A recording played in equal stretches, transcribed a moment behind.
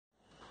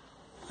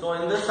So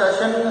in this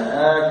session,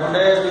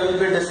 today we will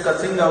be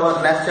discussing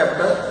our next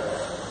chapter.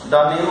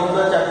 The name of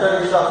the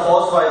chapter is the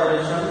force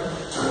vibration.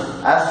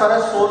 As far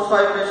as force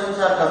vibrations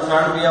are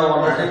concerned, we have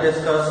already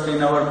discussed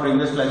in our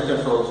previous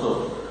lectures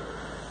also.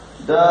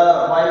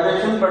 The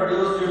vibration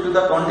produced due to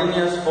the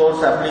continuous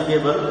force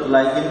applicable,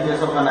 like in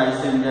case of an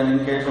IC engine,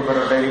 in case of a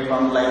rotary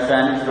pump, like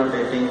fan is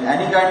rotating,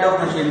 any kind of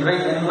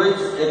machinery in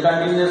which a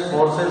continuous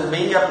force is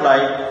being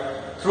applied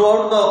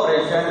throughout the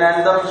operation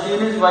and the machine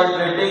is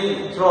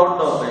vibrating throughout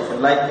the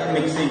operation, like in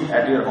mixing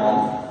at your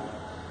home,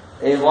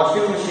 a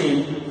washing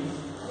machine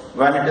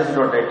when it is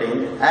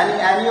rotating,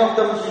 any of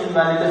the machine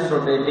when it is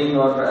rotating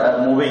or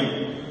moving,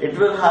 it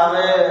will have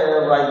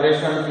a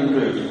vibration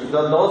into it.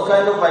 So those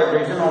kind of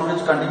vibration on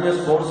which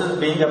continuous force is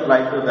being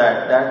applied to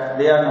that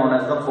they are known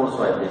as the force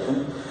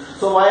vibration.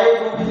 So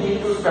why do we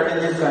need to study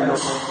this kind of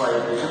force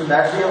vibration?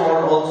 That we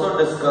have also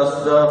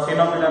discussed the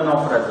phenomenon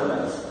of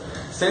resonance.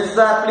 Since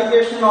the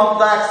application of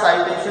the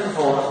excitation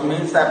force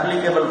means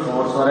applicable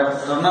force or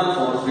external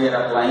force we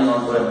are applying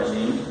onto a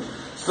machine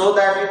so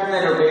that it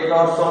may rotate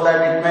or so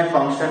that it may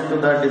function to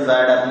the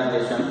desired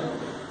application.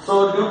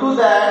 So due to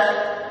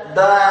that,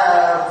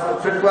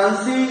 the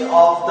frequency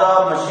of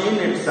the machine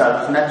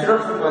itself, natural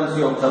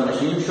frequency of the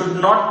machine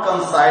should not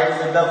coincide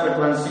with the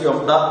frequency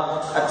of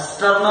the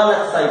external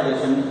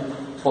excitation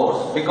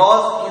force,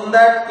 because in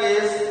that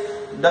case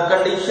the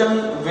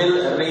condition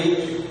will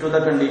reach to the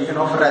condition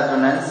of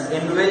resonance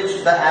in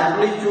which the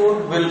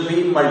amplitude will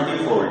be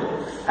multifold,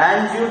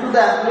 and due to the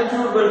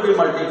amplitude will be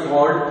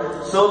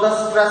multifold, so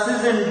the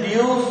stresses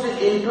induced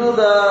into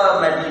the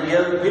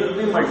material will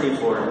be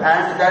multifold,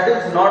 and that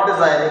is not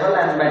desirable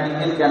and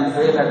material can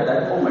fail at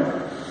that moment.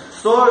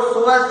 So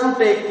as to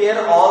take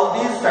care all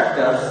these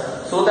factors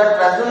so that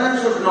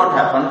resonance should not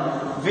happen,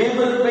 we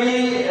will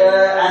be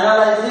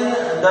analyzing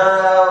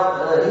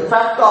the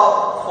effect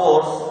of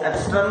force,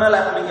 external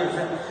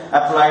application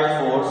applied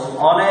force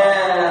on a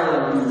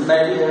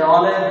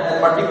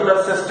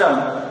particular system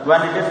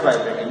when it is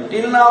vibrating.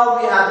 Till now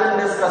we have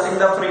been discussing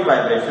the free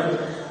vibration,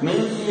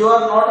 means you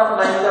are not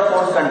applying the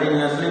force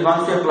continuously.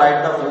 Once you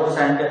applied the force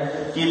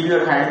and keep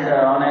your hand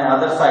on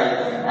another side,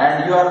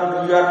 and you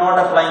are not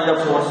applying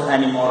the force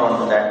anymore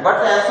onto that.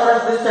 But as far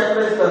as this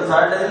chapter is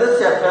concerned, in this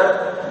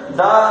chapter we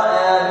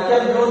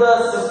can view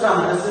the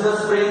system. This is a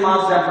spring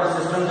mass damper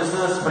system. This is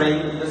a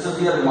spring. This is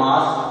your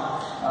mass.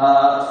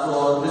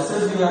 So this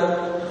is your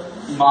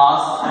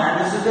mass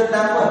and this is your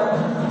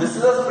damper. This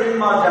is a spring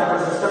mass damper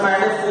system,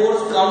 and a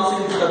force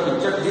comes into the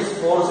picture. This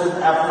force is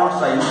F naught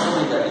sin of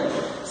omega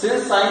t.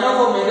 Since sin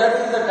of omega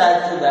t is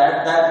attached to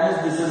that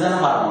means this is an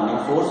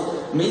harmonic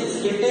force.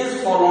 Means it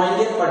is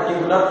following a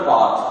particular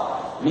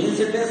path. Means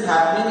it is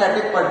happening at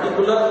a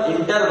particular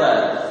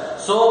interval.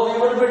 So we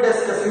will be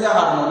discussing a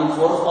harmonic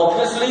force.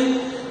 Obviously,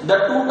 the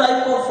two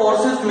type of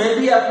forces may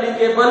be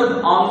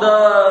applicable on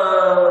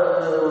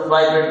the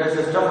vibratory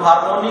system,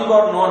 harmonic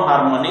or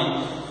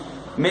non-harmonic.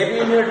 Maybe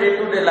in your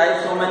day-to-day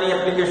life, so many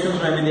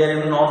applications may be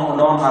there in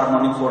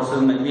non-harmonic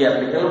forces may be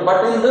applicable.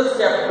 But in this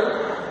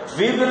chapter,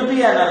 we will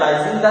be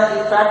analyzing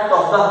the effect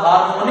of the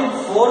harmonic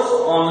force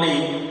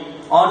only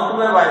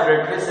onto a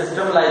vibratory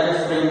system like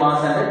a spring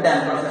mass and a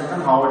damper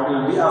system, how it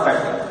will be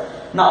affected.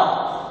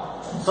 Now,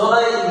 so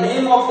the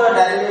name of the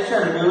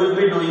derivation we will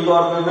be doing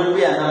or we will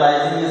be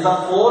analyzing is the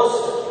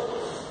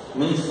force,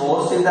 means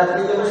force is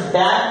applicable,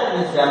 damp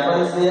means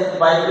damper is there,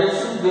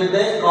 vibration with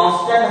a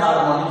constant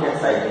harmonic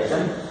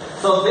excitation.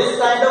 So this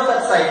kind of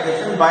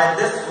excitation by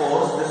this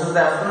force, this is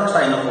the F naught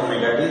sin of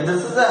omega t,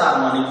 this is the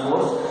harmonic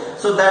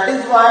force. So that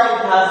is why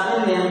it has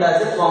been named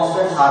as a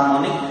constant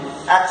harmonic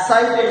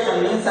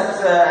excitation, means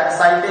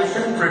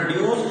excitation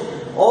produced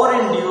or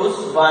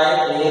induced by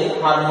a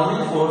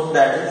harmonic force,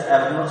 that is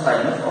F naught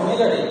sin of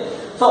omega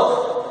t.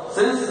 So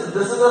since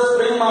this is a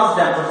spring mass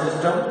damper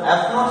system,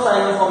 F naught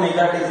sin of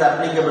omega t is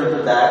applicable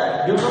to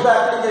that. Due to the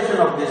application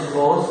of this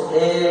force,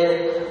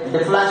 a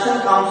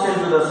deflection comes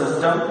into the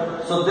system.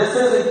 So this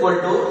is equal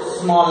to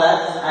small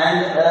x,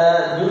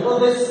 and due to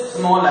this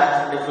small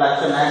x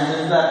deflection and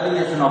this is the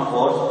application of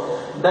force,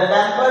 the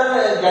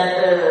damper get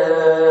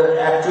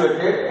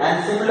actuated,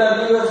 and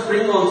similarly your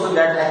spring also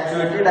get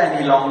actuated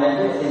and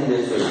elongated in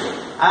this way.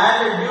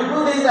 And due to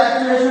this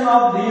actuation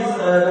of these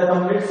the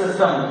complete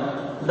system,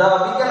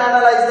 we can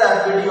analyze the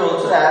FBD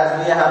also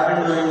as we have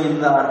been doing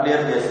in the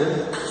earlier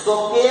cases.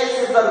 So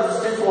Kx is the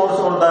resistive force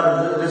or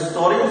the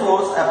restoring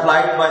force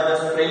applied by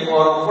the spring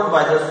or offered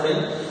by the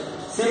spring.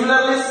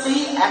 Similarly,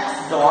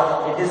 Cx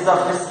dot, it is the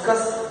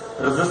viscous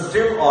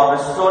resistive or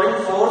restoring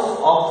force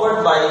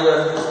offered by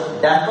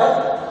your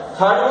damper.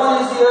 Third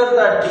one is here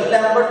the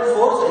D-Lambert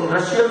force,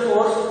 inertial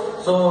force.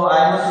 So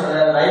I must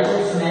write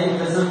its name.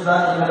 This is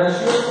the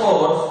inertial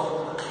force.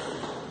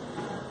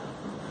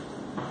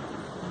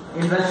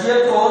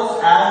 Inertial force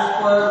as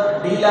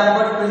per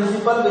D-Lambert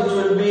principle, which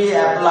will be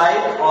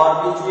applied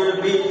or which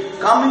will be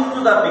coming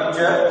to the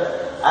picture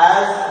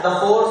as the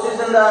force is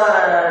in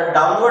the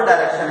downward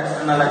direction,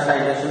 external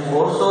excitation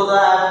force. So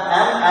the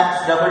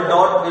mx double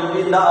dot will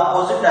be in the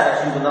opposite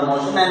direction to the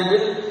motion and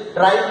will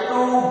try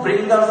to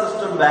bring the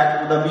system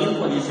back to the mean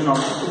position of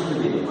the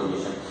equilibrium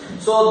position.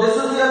 So this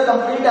is your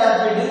complete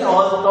FBD.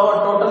 All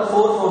total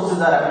 4 forces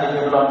are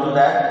applicable onto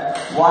that.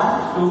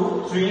 1,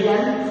 2, 3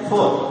 and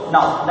 4.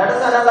 Now let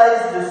us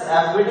analyze this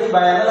FBD.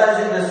 By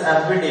analyzing this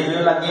FBD, we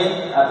will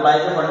again apply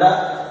the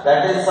funda,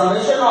 that is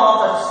summation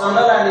of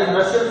external and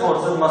inertial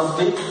forces must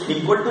be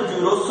equal to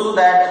 0 so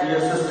that your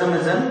system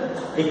is in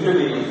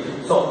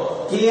equilibrium.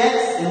 So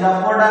Kx in the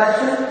upward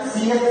direction,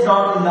 Cx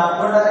dot in the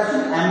upward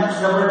direction,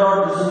 Mx double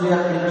dot, this is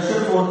your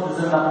inertial force, this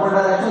is in the upward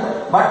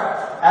direction,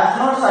 but F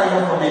naught sine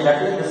of omega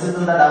t, this is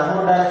in the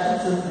downward direction,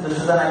 since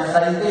this is an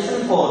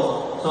excitation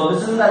force. So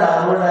this is in the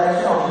downward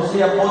direction,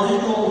 obviously opposite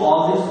to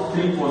all these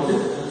 3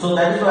 forces. So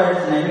that is why it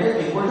is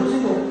negative equal to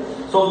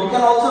 0. So we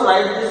can also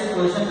write this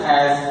equation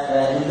as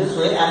in this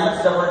way,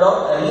 Mx double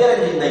dot,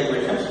 rearranging the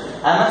equation,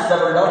 Mx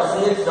double dot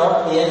Cx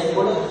dot Ax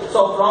equal to.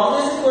 So from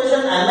this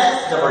equation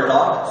Mx double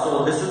dot,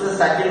 so this is the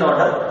second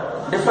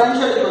order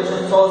differential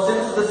equation. So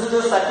since this is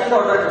the second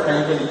order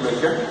differential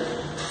equation,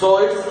 so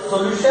its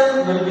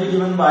solution will be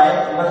given by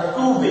the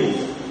 2 ways.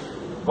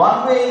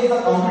 One way is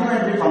the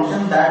complementary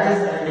function, that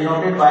is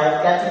denoted by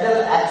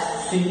capital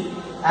Xc,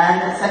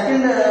 and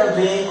second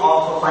way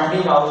of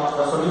finding out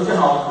the solution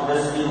of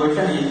this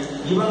equation is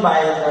given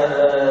by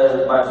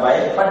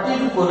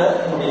particular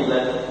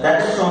integral,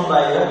 that is shown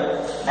by your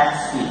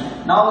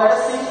Xp. Now let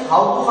us see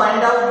how to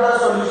find out the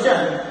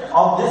solution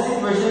of this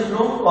equation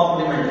through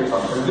complementary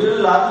function. We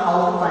will learn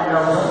how to find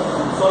out the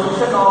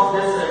solution of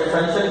this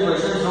differential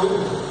equation through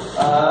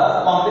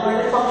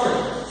complementary function.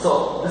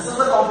 So this is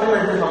the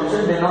complementary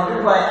function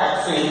denoted by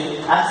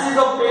Xc. Xc is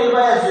obtained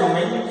by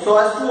assuming, so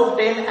as to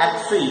obtain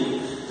Xc,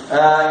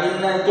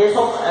 in case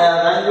of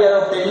when we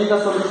are obtaining the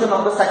solution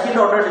of the second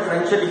order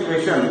differential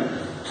equation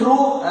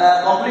through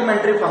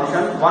complementary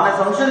function, one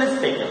assumption is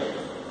taken.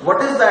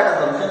 What is that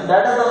assumption?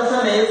 That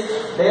assumption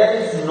is there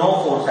is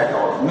no force at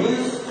all.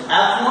 Means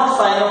F naught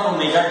sine of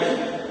omega t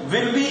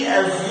will be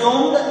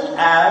assumed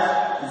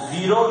as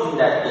 0 in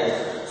that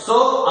case.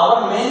 So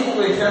our main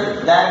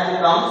equation that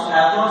becomes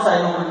F naught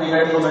sine of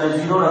omega t को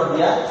मैंने 0 रख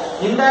दिया.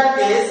 In that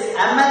case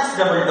Mx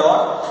double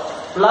dot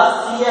plus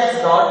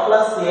Cx dot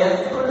plus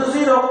Kx equal to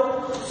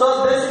 0.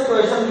 So this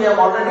equation we have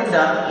already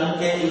done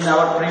in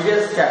our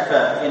previous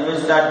chapter, in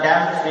which the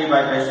damped free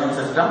vibration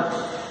system,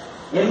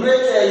 in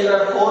which your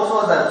force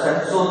was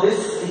absent. So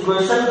this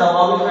equation, the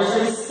above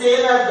equation, is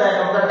same as that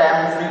of the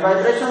damped free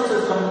vibration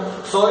system.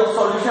 So its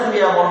solution we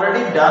have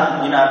already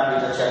done in our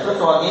previous chapter.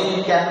 So again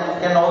we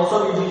can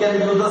also use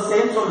the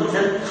same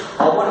solution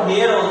over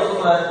here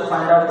also, so as to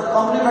find out the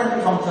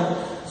complementary function.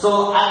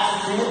 So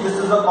Xc, this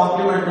is the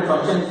complementary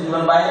function, is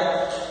given by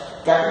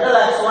capital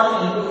X1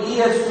 into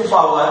e raised to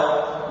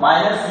power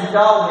minus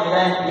beta omega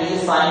and k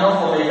sine of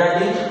omega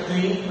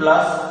t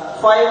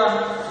plus phi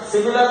 1.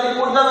 Similarly,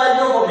 put the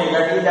value of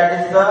omega t, that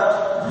is the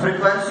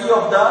frequency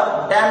of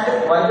the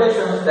damped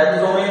vibrations, that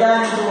is omega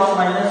into 1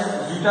 minus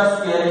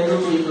zeta square into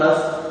t plus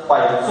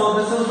phi 1. So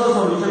this is the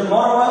solution.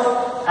 Moreover,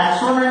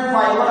 X1 and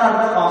phi 1 are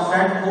the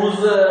constant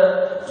whose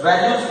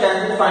values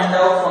can be found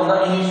out from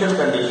the initial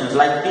conditions,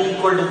 like t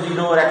equal to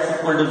 0 or x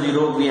equal to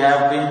 0. We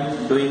have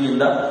been doing in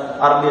the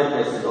earlier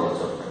cases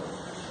also.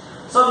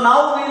 So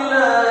now we will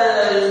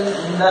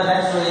in the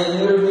next way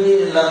we will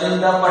be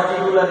learning the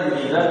particular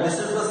integral. This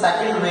is the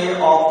second way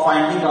of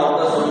finding out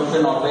the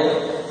solution of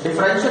a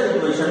differential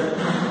equation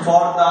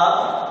for the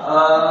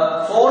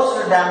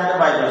forced damped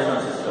vibration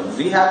system.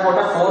 We have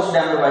got a forced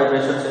damped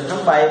vibration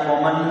system by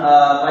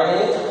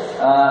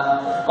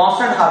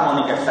constant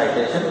harmonic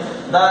excitation.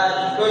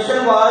 The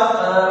equation was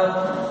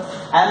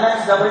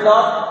mx double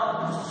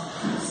dot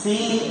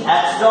c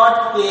x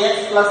dot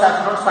kx plus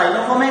f naught sine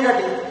of omega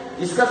t.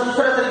 इसका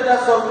दूसरा तरीका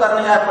solve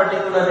करने का है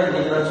particular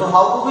integral. So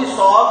how do we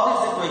solve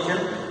this equation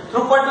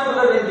through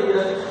particular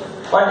integral?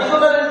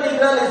 Particular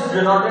integral is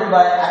denoted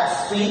by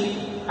xp,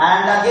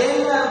 and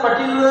again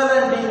particular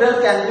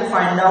integral can be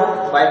found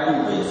out by 2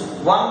 ways.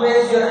 One way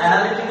is your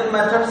analytical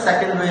method,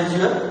 second way is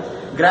your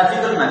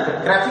graphical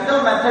method.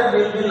 Graphical method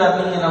we will be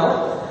learning in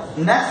our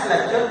next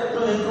lecture.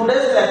 In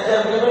today's lecture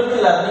we will be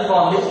learning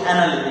only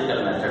analytical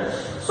method.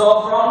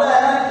 So from the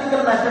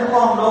analytical method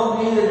को हम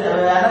लोग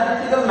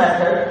analytical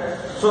method,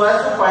 so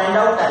as to find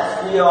out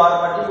xp or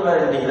particular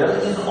integral,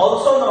 is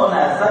also known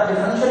as the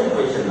differential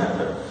equation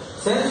method.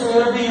 Since we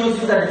will be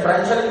using the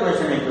differential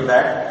equation into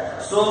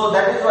that, so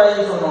that is why it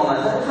is known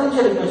as the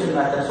differential equation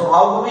method. So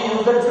how do we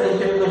use the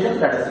differential equation?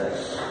 That is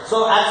it.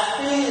 So xp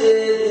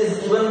is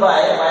given by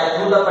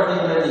through the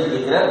particular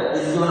integral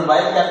is given by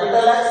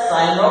capital X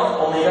sine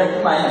of omega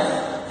t minus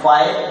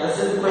phi. This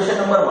is equation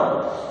number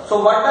 1.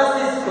 So what does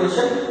this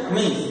equation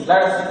mean?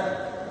 Let us see.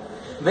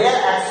 Where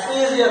xp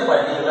is your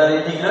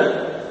particular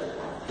integral,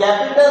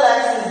 capital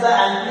X is the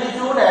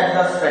amplitude at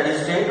the steady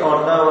state, or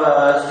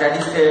the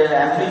steady state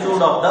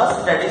amplitude of the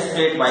steady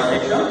state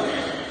vibration.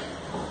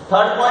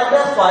 Third point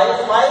is phi.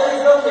 Phi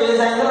is the phase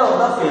angle of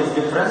the phase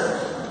difference.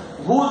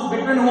 Whose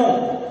between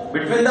whom?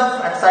 Between the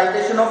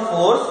excitation of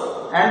force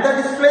and the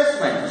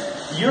displacement.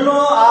 You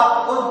know,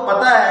 आपको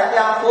पता है कि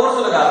आप force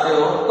लगाते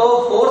हो, तो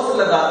force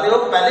लगाते हो,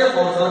 पहले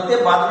फोर्स होती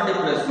है, बाद में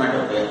डिस्प्लेसमेंट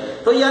होती है.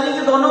 तो यानी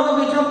कि दोनों के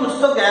बीच में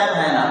कुछ तो गैप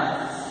है ना.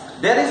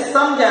 there is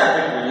some gap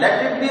between.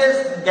 Let it be a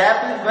gap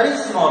is very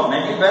small,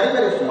 maybe very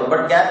very small,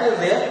 but gap is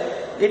there.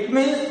 It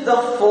means the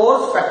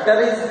force factor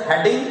is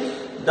heading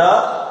the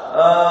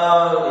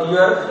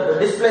your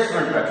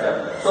displacement vector.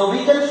 So we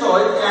can show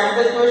it, and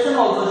the equation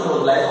also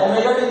shows like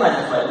omega t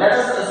minus phi. Let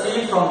us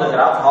see it from the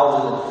graph how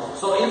is it.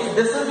 So if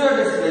this is your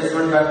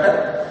displacement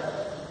vector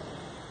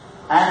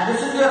and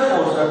this is your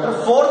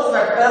force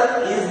vector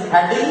is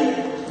heading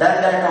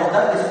that of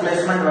the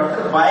displacement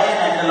vector by an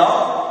angle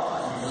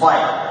of phi.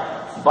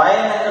 By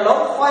an angle of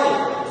phi.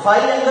 Phi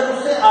angle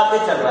उससे आगे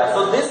चल रहा है. So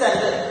this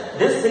angle,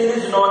 this thing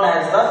is known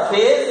as the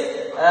phase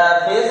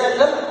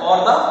angle or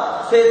the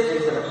phase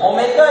difference.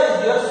 Omega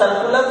is your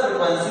circular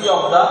frequency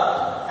of the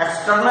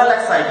external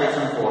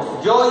excitation force.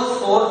 जो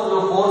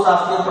force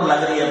आपके ऊपर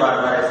लग रही है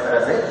बार-बार इस तरह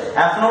से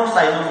F naught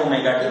sin of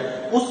omega t,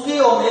 उसकी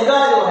ओमेगा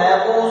जो है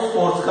वो उस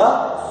फोर्स का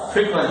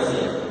frequency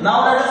है. Now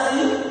let us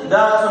see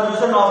the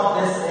solution of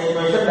this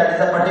equation, that is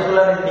a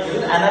particular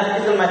integral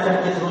analytical method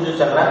के through जो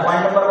चल रहा है.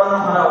 Point number 1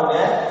 हमारा हो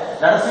गया है.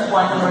 Let us see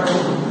point number 2.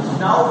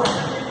 Now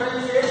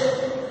differentiate.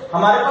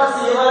 हमारे पास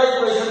ये वाला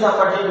इक्वेशन था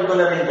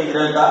पर्टिकुलर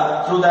इंटीग्रल का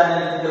through the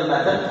analytical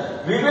method.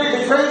 We will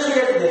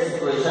differentiate this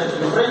equation,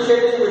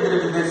 differentiating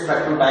with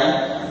respect to time.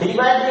 d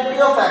by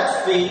dt of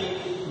xp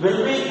will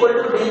be equal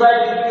to d by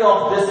dt of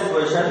this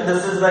equation.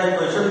 This is the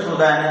equation through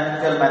the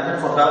analytical method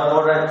for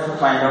to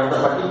find out the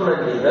particular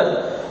integral.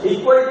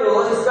 Equal to,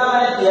 इसका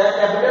मैंने किया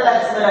capital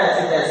X मेरा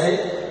ऐसे कैसे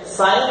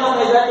sin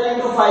omega t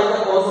into phi का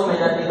cos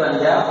omega t बन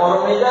गया और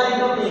ओमेगा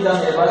into t का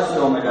मेरे पास c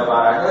ओमेगा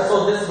बाहर आ गया. So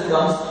this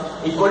becomes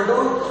equal to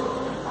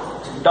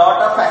dot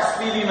of xp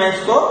भी मैं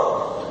इसको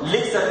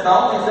लिख सकता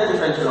हूं इस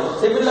डिफरेंशियल ऑफ.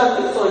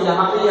 सिमिलरली तो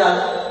यहाँ पे यार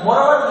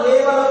मोरओवर ये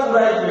वाला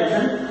पूरा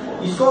इक्वेशन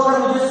इसको अगर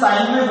मुझे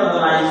साइन में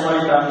बदलना है इस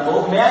वाली टर्म को,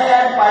 मैं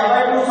add pi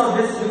by 2, so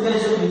this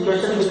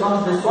equation becomes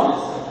this one.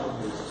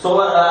 So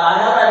I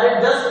have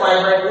added just pi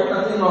by 2,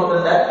 nothing more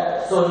than that.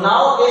 So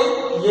now again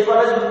ये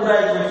वाला जो पूरा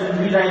इक्वेशन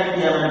रीराइट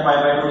किया मैंने पाई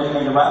बाय 2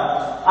 लिखने के बाद,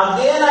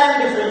 again I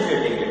am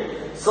differentiating it.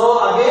 So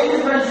again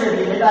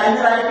differentiating it, I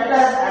will write it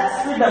as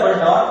xp double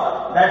dot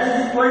that is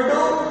equal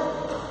to,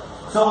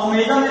 so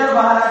omega मेरा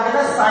बाहर आ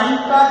गया. साइन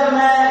का जब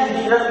मैं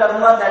इंटीग्रल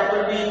करूंगा that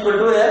will be equal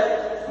to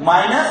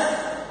minus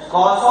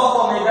cos of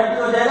omega t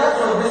हो जाएगा.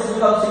 So this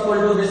becomes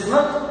equal to this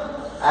much,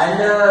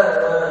 and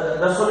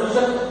the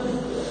solution,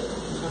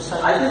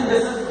 I think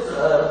this is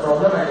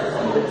problematic.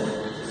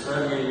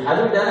 Have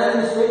you done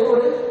any mistake over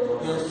here?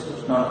 Yes.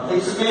 No,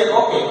 it's clear.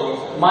 Okay.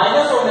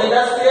 Minus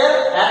omega square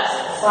x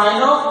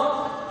sin of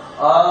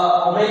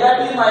omega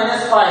t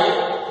minus phi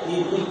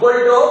is equal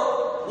to,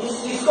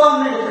 इसको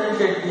हमने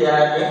differentiate किया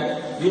है again.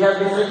 We have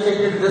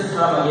differentiated this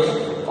term again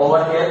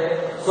over here.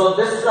 So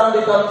this term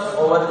becomes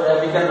over.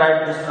 We can write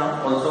this term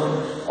also.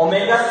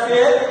 Omega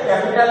square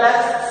capital X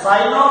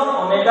sin of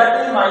omega t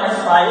minus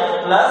phi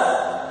plus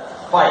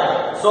phi.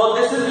 So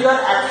this is your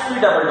xp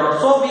double dot.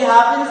 So we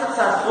have been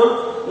successful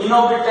in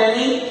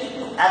obtaining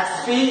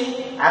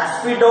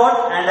xp dot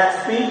and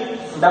xp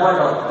double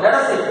dot. Let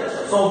us see.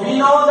 So we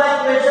know the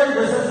equation.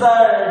 This is the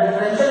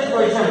differential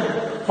equation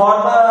for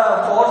the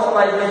force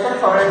vibration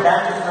for a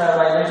damped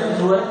vibration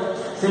through a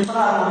simple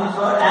harmonic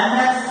for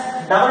mx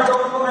double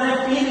dot को मैंने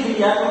p लिख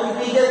दिया क्योंकि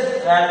p के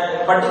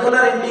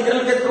particular integral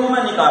के through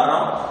मैं निकाल रहा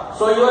हूं.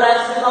 So your x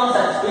becomes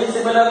xp.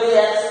 Similarly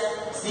x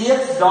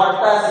cx dot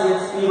का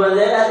cxp बन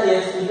जाएगा,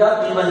 cxp का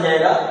p बन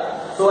जाएगा.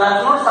 सो f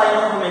not sin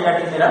of omega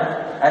t मेरा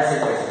ऐसे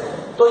कैसे.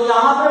 तो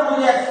यहां पर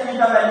मुझे xp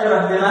का वैल्यू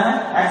रख देना है.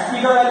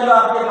 xp का वैल्यू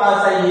आपके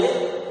पास है ये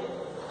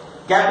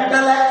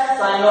capital X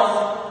sin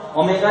of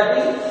omega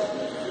t.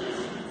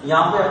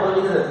 यहां पे अपन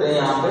लिख देते हैं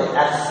यहां पे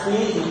xp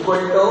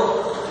equal to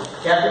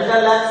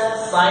capital X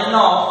sin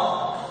of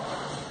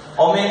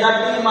omega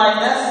t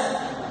minus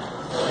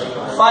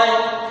phi.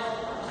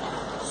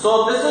 So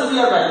this is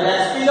your value.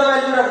 xp का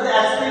वैल्यू रख दे.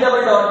 xp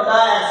डबल डॉट का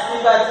xp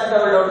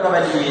डबल डॉट का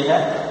वैल्यू ये है.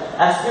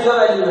 xp का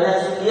वैल्यू है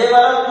ये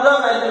वाला पूरा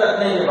वैल्यू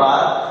रखने के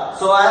बाद,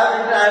 so I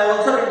have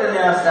also written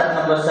here step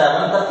number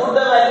 7. The put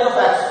the value of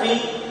xp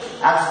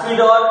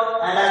dot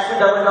and xp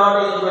double dot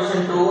in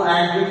equation 2,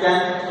 and we can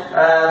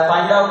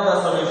find out the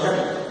solution.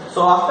 So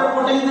after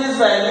putting these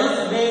values,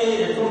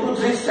 2 to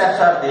 3 steps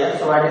are there.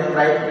 So I didn't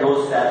write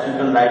those steps. You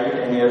can write it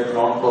in your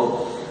notebook.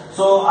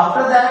 So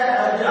after that,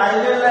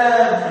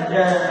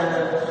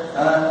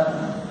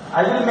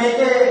 I will make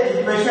a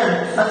equation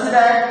such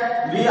that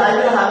I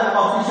will have a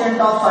coefficient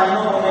of sin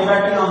of omega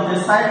t on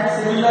this side,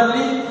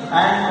 similarly,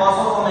 and cos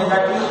of omega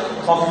t,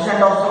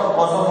 coefficient of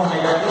cos of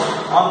omega t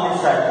on this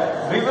side.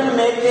 We will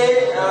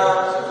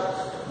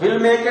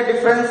make a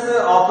difference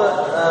of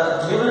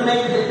we will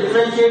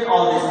differentiate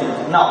all these things.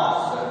 Now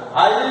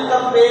I will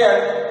compare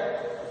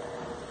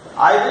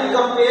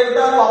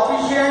the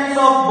coefficients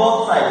of both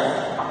sides.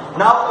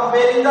 Now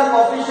comparing the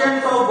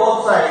coefficients of both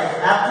sides,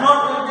 f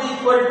naught will be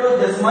equal to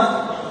this much.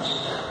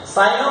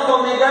 sin of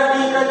omega t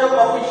का जो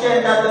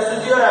coefficient है, this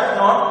is your f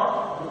naught.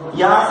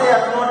 यहाँ से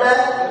f naught है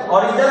और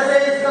इधर से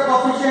इसका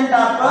coefficient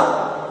आपका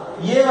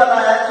ये वाला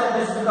है. So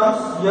this becomes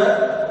your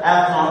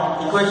f naught.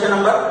 Equation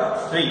number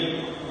 3.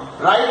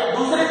 Right.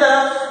 दूसरी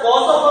तरफ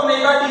cos of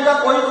omega t का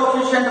कोई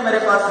कोफिशिएंट मेरे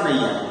पास नहीं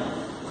है.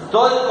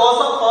 तो cos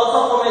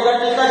of ओमेगा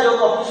टी का जो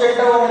कोएफिशिएंट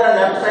है वो मेरा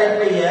लेफ्ट साइड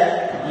पे ही है,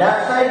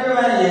 लेफ्ट साइड पे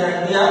मैंने ये रख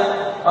दिया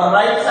और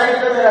राइट साइड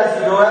पे मेरा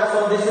 0 है.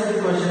 So this is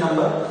equation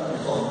number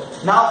 4.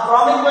 Now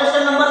from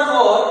equation number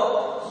 4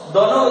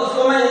 दोनों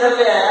इसको मैं इधर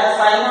ले आया,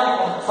 sin of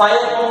phi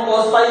upon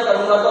cos phi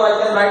करूंगा तो I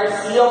can write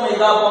c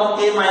omega upon k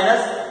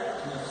minus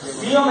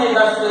c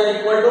omega square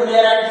equal to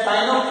मेरा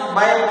sin of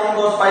phi upon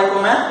cos phi को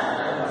मैं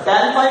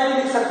tan phi भी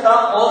लिख सकता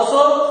हूं. ऑल्सो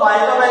phi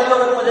का वैल्यू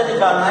अगर मुझे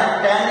निकालना है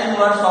tan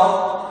inverse of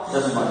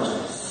this much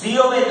c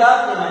omega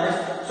k minus.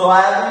 So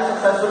I have been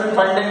successful in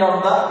finding out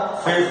the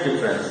phase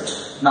difference.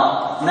 Now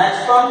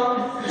next one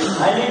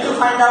I need to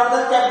find out the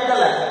capital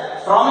X.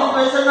 From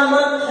equation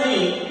number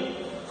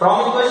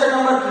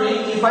 3,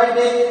 if I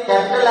take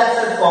capital X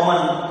as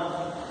common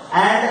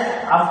and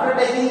after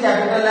taking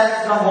capital X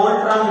the whole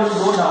term will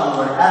go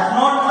downward as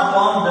not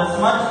upon this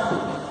much,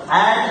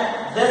 and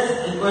this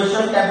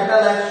equation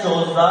capital X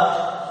shows the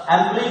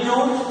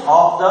amplitude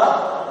of the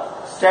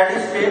steady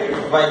state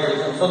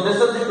vibration. So this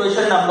is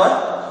equation number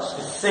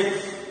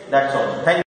 6. That's all. Thank you.